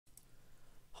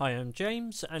Hi, I'm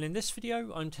James, and in this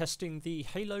video I'm testing the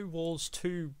Halo Wars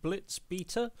 2 Blitz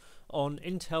Beta on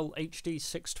Intel HD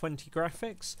 620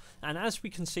 graphics, and as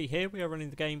we can see here we are running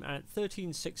the game at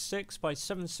 1366 by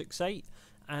 768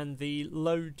 and the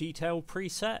low detail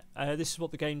preset. This is what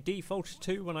the game defaulted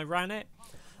to when I ran it.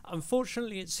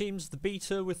 Unfortunately, it seems the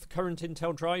beta with the current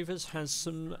Intel drivers has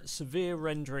some severe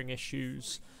rendering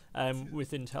issues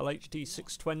with Intel HD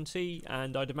 620,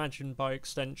 and I'd imagine by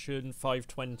extension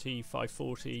 520,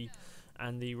 540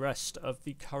 and the rest of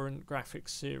the current graphics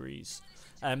series.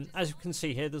 As you can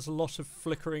see here, there's a lot of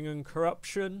flickering and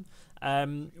corruption,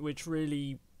 which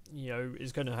really,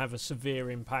 is going to have a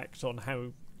severe impact on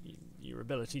how your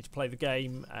ability to play the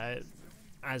game.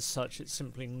 As such, it's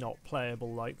simply not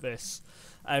playable like this.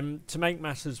 To make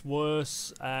matters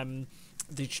worse,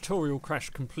 the tutorial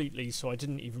crashed completely, so I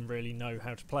didn't even really know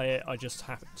how to play it. I just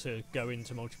had to go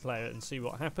into multiplayer and see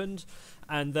what happened,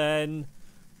 and then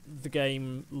the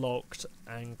game locked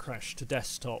and crashed to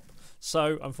desktop.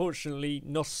 So unfortunately,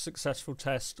 not a successful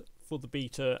test for the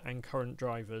beta and current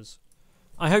drivers.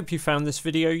 I hope you found this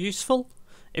video useful.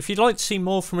 If you'd like to see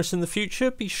more from us in the future,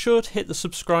 be sure to hit the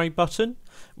subscribe button.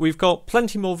 We've got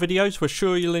plenty more videos we're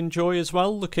sure you'll enjoy as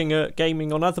well, looking at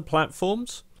gaming on other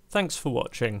platforms. Thanks for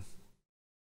watching.